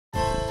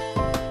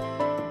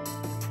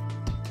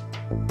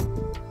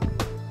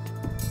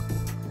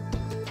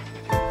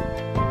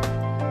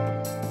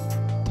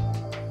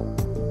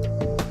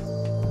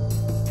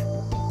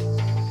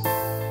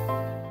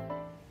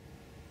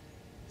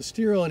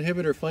Non-sterile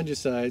inhibitor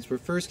fungicides were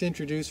first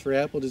introduced for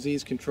apple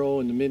disease control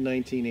in the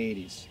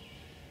mid-1980s.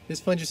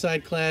 This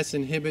fungicide class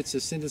inhibits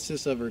the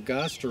synthesis of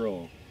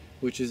ergosterol,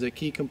 which is a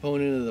key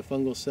component of the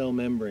fungal cell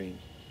membrane.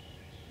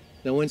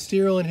 Now, when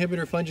sterile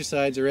inhibitor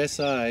fungicides, or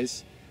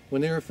SIs,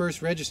 when they were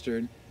first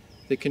registered,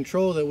 the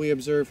control that we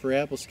observed for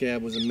apple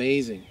scab was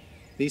amazing.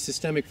 These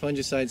systemic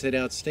fungicides had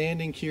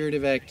outstanding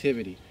curative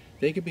activity.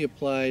 They could be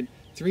applied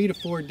 3 to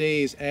 4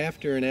 days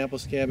after an apple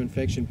scab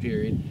infection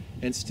period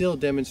and still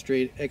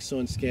demonstrate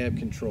excellent scab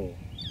control.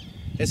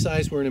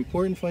 SIs were an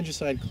important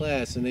fungicide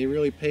class, and they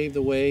really paved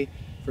the way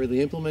for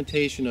the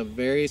implementation of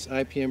various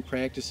IPM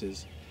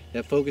practices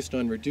that focused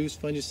on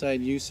reduced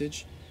fungicide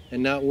usage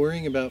and not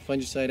worrying about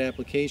fungicide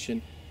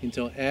application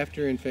until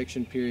after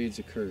infection periods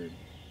occurred.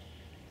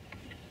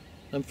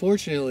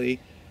 Unfortunately,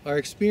 our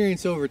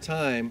experience over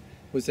time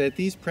was that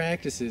these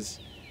practices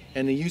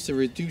and the use of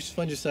reduced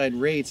fungicide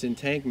rates in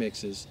tank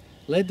mixes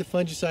led to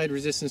fungicide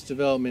resistance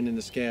development in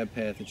the scab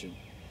pathogen.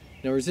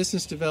 Now,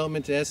 resistance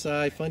development to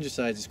SI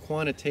fungicides is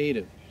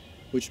quantitative,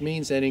 which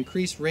means that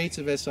increased rates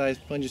of SI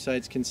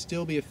fungicides can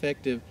still be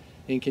effective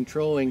in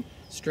controlling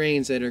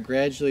strains that are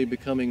gradually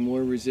becoming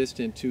more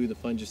resistant to the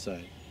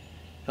fungicide.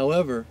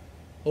 However,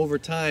 over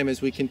time,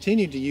 as we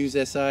continued to use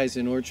SIs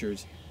in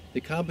orchards,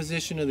 the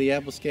composition of the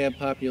apple scab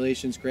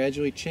populations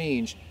gradually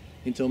changed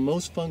until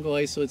most fungal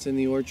isolates in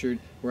the orchard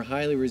were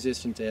highly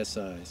resistant to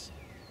SIs.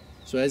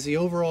 So as the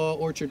overall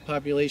orchard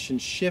population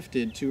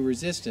shifted to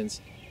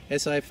resistance,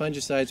 SI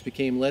fungicides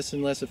became less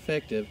and less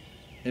effective,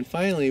 and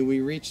finally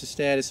we reached the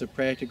status of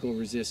practical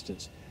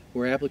resistance,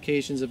 where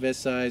applications of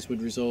SIs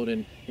would result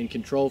in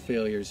control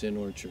failures in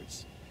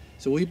orchards.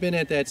 So we've been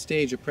at that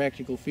stage of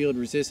practical field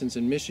resistance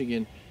in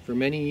Michigan for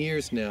many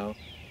years now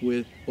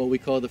with what we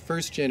call the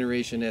first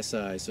generation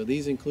SIs. So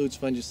these includes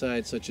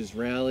fungicides such as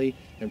Raleigh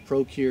and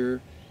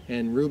Procure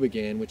and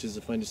Rubigan, which is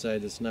a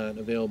fungicide that's not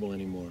available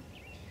anymore.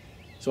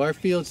 So our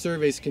field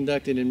surveys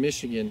conducted in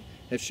Michigan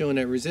have shown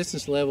that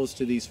resistance levels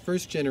to these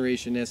first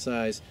generation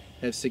SIs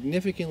have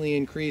significantly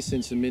increased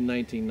since the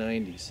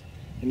mid-1990s.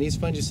 And these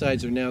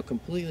fungicides are now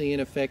completely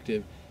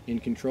ineffective in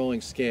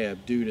controlling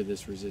scab due to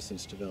this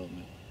resistance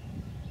development.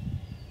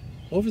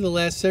 Over the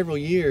last several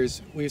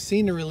years, we've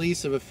seen the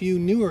release of a few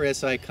newer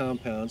SI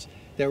compounds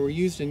that were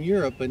used in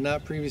Europe but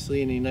not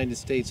previously in the United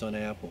States on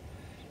apple.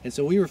 And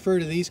so we refer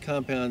to these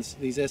compounds,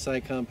 these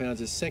SI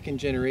compounds, as second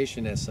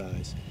generation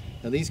SIs.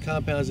 Now, these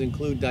compounds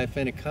include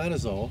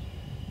DIFENOCONAZOLE,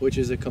 which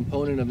is a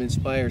component of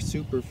Inspire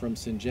Super from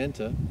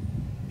Syngenta,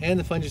 and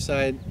the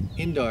fungicide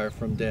INDAR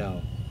from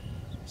Dow.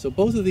 So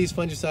both of these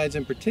fungicides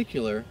in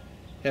particular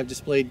have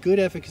displayed good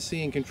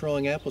efficacy in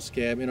controlling apple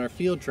scab in our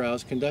field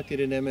trials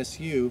conducted at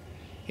MSU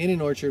in an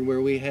orchard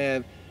where we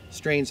have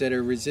strains that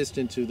are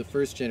resistant to the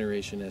first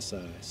generation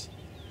SIs.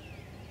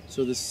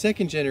 So the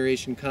second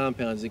generation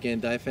compounds, again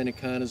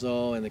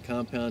DIFENOCONAZOLE and the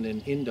compound in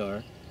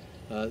INDAR,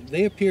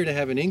 they appear to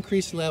have an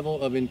increased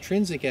level of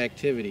intrinsic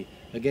activity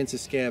against the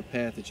scab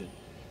pathogen,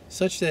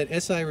 such that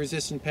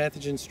SI-resistant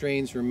pathogen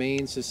strains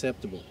remain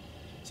susceptible.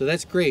 So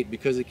that's great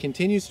because it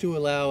continues to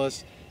allow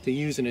us to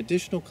use an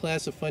additional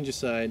class of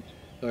fungicide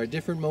or a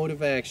different mode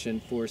of action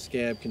for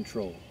scab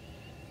control.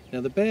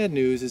 Now, the bad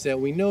news is that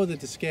we know that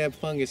the scab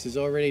fungus has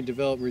already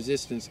developed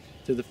resistance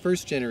to the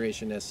first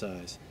generation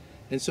SIs,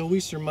 and so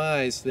we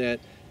surmise that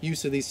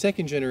use of these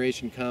second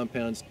generation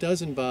compounds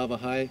does involve a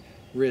high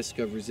risk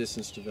of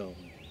resistance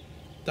development.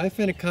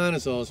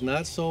 DIFENOCONAZOLE is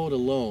not sold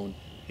alone.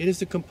 It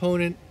is a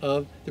component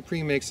of the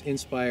premix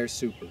Inspire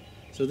Super.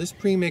 So this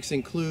premix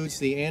includes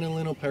the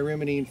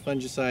ANILINOPYRIMIDINE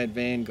fungicide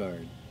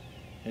VANGARD.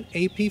 And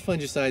AP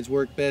fungicides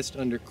work best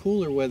under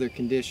cooler weather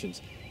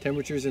conditions,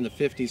 temperatures in the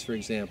 50s for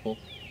example,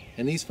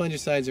 and these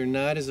fungicides are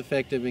not as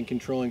effective in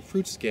controlling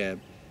fruit scab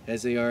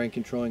as they are in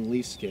controlling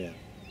leaf scab.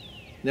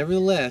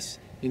 Nevertheless,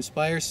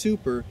 Inspire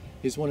Super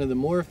is one of the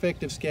more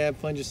effective scab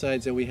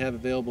fungicides that we have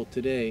available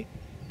today,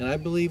 and I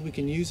believe we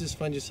can use this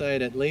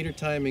fungicide at later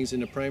timings in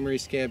the primary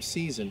scab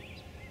season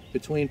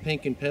between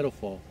pink and petal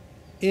fall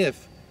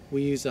if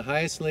we use the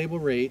highest label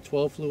rate,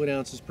 12 fluid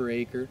ounces per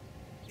acre,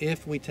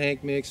 if we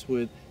tank mix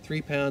with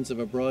 3 pounds of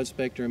a broad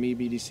spectrum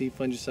EBDC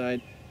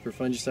fungicide for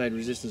fungicide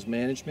resistance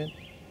management,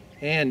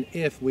 and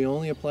if we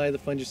only apply the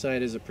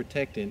fungicide as a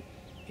protectant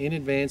in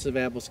advance of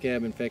apple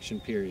scab infection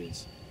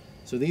periods.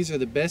 So these are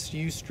the best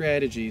used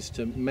strategies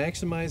to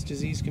maximize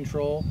disease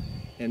control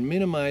and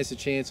minimize the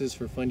chances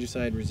for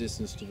fungicide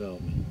resistance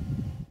development.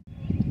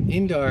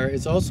 INDAR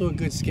is also a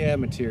good scab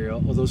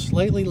material, although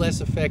slightly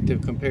less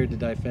effective compared to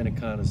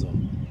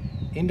DIFENOCONAZOLE.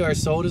 INDAR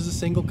is sold as a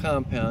single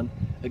compound.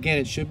 Again,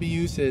 it should be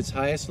used at its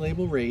highest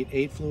label rate,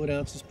 8 fluid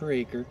ounces per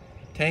acre,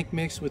 tank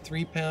mixed with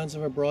 3 pounds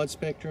of a broad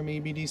spectrum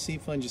EBDC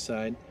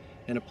fungicide,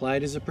 and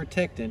applied as a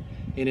protectant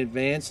in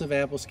advance of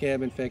apple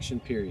scab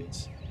infection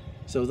periods.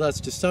 So thus,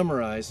 to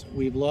summarize,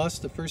 we've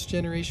lost the first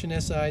generation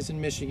SIs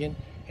in Michigan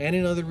and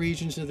in other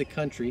regions of the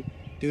country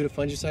due to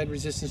fungicide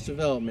resistance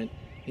development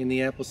in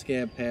the apple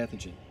scab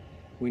pathogen.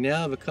 We now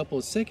have a couple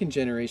of second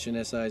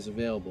generation SIs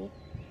available,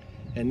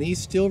 and these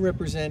still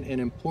represent an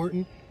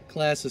important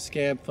class of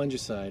scab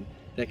fungicide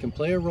that can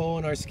play a role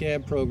in our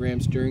scab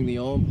programs during the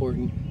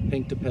all-important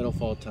pink to petal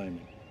fall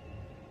timing.